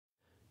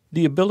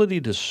The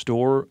ability to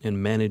store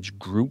and manage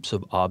groups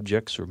of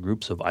objects or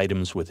groups of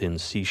items within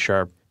C#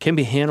 can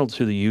be handled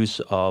through the use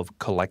of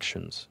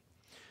collections.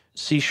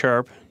 C#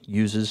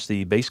 uses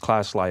the base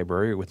class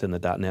library within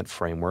the .NET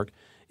framework,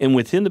 and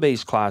within the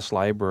base class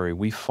library,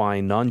 we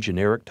find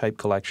non-generic type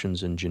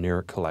collections and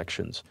generic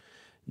collections.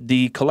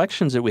 The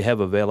collections that we have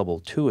available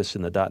to us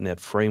in the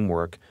 .NET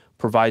framework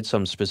provide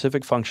some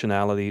specific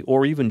functionality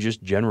or even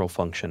just general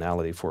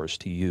functionality for us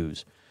to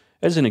use.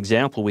 As an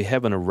example, we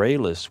have an array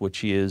list,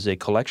 which is a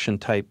collection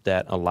type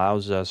that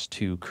allows us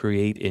to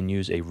create and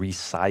use a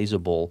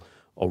resizable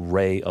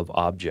array of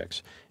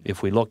objects.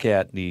 If we look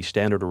at the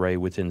standard array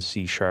within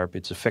C#,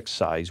 it's a fixed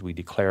size. We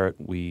declare it.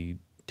 We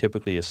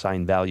typically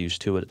assign values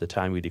to it at the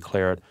time we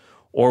declare it,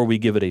 or we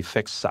give it a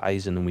fixed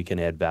size and then we can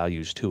add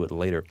values to it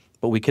later.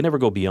 But we can never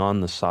go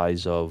beyond the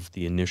size of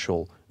the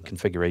initial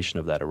configuration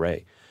of that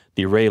array.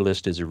 The array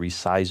list is a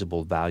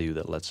resizable value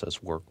that lets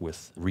us work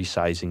with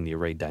resizing the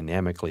array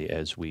dynamically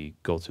as we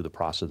go through the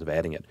process of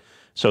adding it.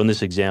 So in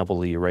this example,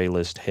 the array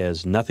list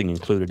has nothing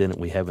included in it.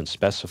 We haven't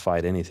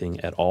specified anything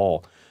at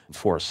all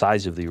for a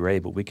size of the array,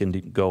 but we can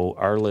go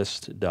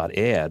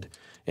rlist.add,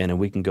 and then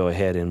we can go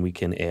ahead and we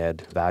can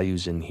add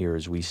values in here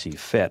as we see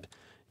fit.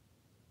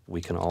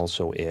 We can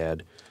also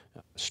add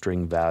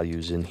string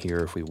values in here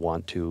if we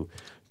want to,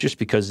 just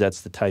because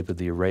that's the type of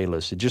the array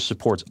list. It just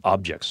supports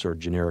objects or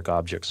generic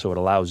objects, so it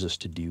allows us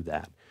to do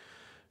that.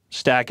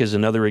 Stack is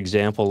another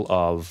example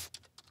of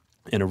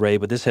an array,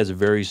 but this has a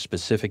very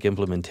specific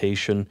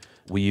implementation.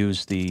 We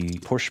use the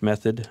push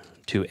method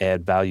to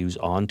add values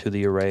onto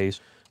the arrays,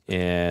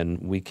 and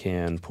we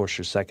can push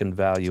a second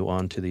value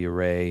onto the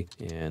array.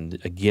 And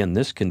again,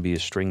 this can be a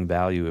string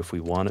value if we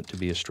want it to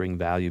be a string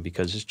value,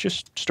 because it's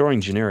just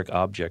storing generic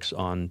objects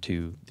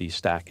onto the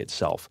stack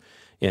itself.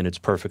 And it's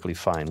perfectly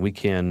fine. We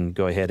can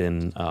go ahead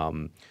and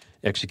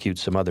execute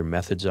some other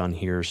methods on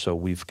here. So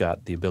we've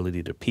got the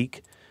ability to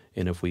peek.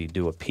 And if we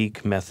do a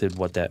peek method,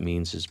 what that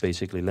means is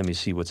basically, let me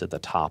see what's at the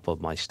top of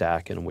my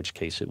stack, and in which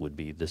case it would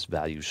be this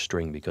value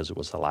string because it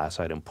was the last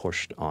item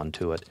pushed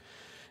onto it.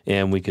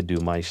 And we could do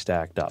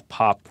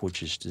myStack.pop,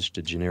 which is just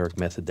a generic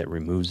method that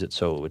removes it.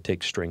 So it would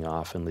take string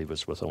off and leave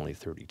us with only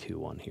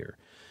 32 on here.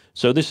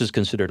 So this is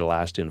considered a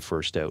last in,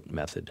 first out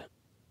method,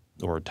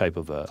 or a type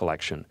of a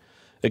collection.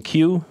 A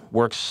queue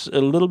works a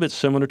little bit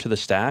similar to the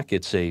stack.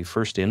 It's a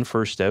first in,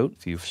 first out.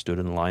 If you've stood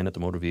in line at the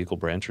motor vehicle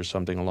branch or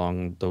something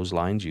along those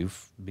lines,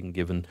 you've been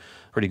given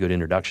a pretty good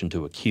introduction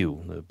to a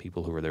queue. The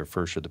people who are there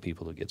first are the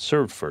people who get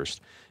served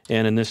first.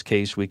 And in this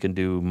case, we can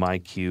do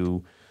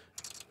myQueue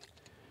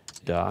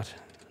dot.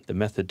 The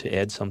method to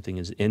add something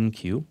is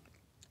enqueue.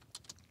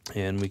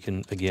 And we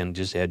can, again,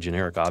 just add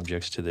generic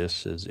objects to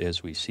this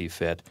as we see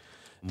fit.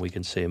 We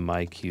can say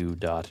myQueue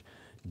dot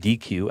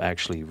dequeue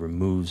actually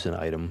removes an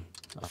item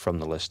from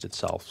the list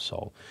itself.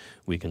 So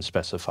we can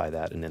specify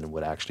that, and then it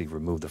would actually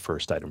remove the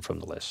first item from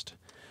the list.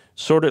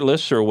 Sorted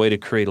lists are a way to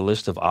create a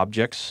list of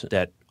objects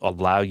that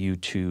allow you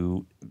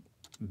to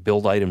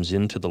build items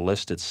into the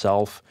list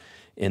itself.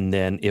 And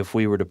then if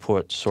we were to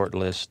put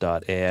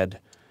sortlist.add,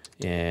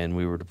 and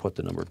we were to put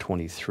the number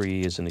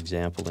 23 as an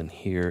example in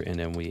here, and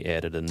then we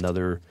added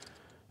another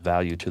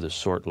value to the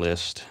sort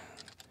list,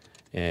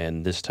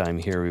 and this time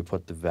here we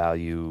put the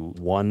value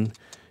 1,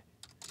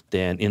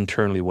 then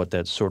internally what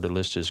that sorted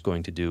list is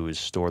going to do is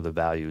store the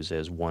values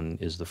as 1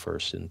 is the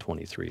first and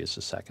 23 is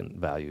the second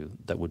value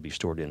that would be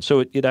stored in. So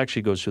it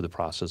actually goes through the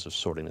process of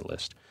sorting the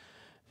list.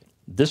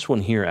 This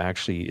one here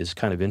actually is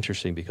kind of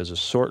interesting because a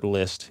sort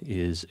list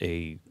is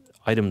a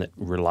item that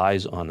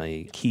relies on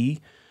a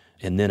key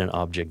and then an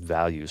object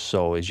value.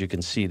 So as you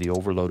can see, the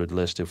overloaded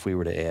list, if we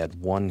were to add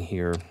 1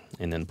 here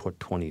and then put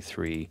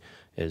 23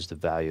 as the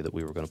value that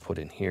we were going to put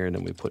in here, and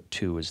then we put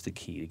 2 as the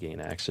key to gain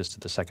access to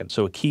the second.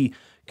 So a key,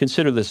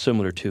 consider this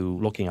similar to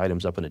looking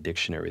items up in a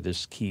dictionary.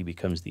 This key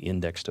becomes the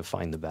index to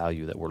find the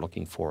value that we're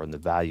looking for, and the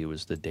value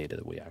is the data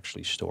that we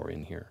actually store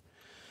in here.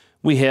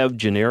 We have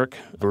generic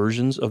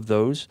versions of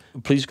those.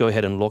 Please go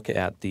ahead and look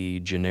at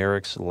the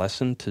generics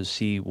lesson to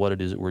see what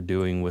it is that we're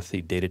doing with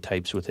the data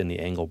types within the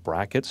angle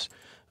brackets.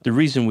 The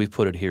reason we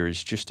put it here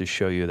is just to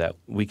show you that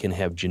we can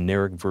have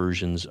generic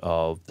versions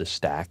of the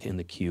stack and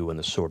the queue and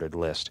the sorted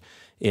list.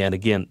 And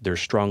again, they're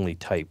strongly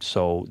typed.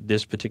 So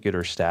this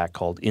particular stack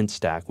called int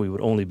stack, we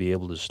would only be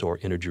able to store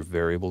integer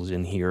variables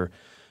in here.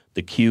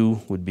 The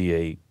queue would be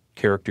a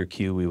character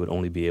queue. We would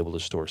only be able to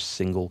store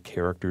single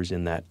characters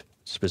in that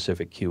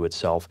specific queue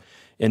itself.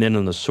 And then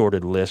on the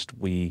sorted list,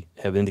 we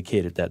have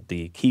indicated that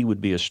the key would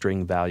be a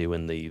string value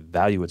and the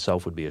value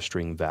itself would be a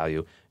string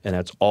value. And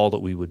that's all that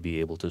we would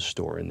be able to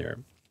store in there.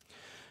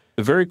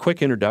 A very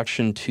quick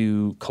introduction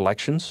to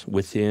collections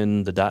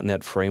within the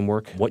 .NET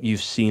framework. What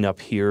you've seen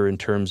up here in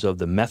terms of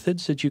the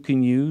methods that you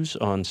can use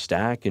on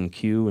stack and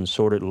queue and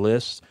sorted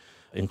lists,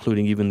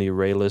 including even the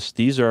array list,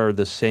 these are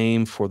the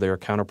same for their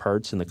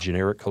counterparts in the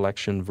generic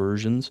collection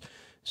versions.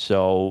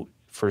 So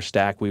for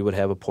stack, we would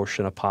have a push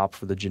and a pop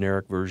for the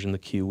generic version. The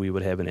queue, we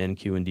would have an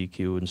enqueue and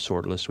dequeue, and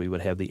sort list, we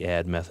would have the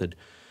add method.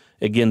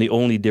 Again, the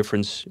only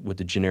difference with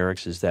the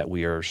generics is that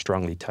we are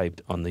strongly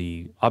typed on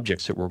the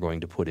objects that we're going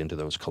to put into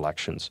those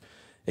collections.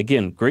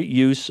 Again, great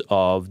use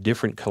of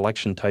different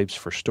collection types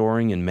for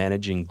storing and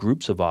managing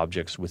groups of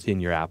objects within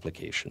your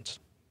applications.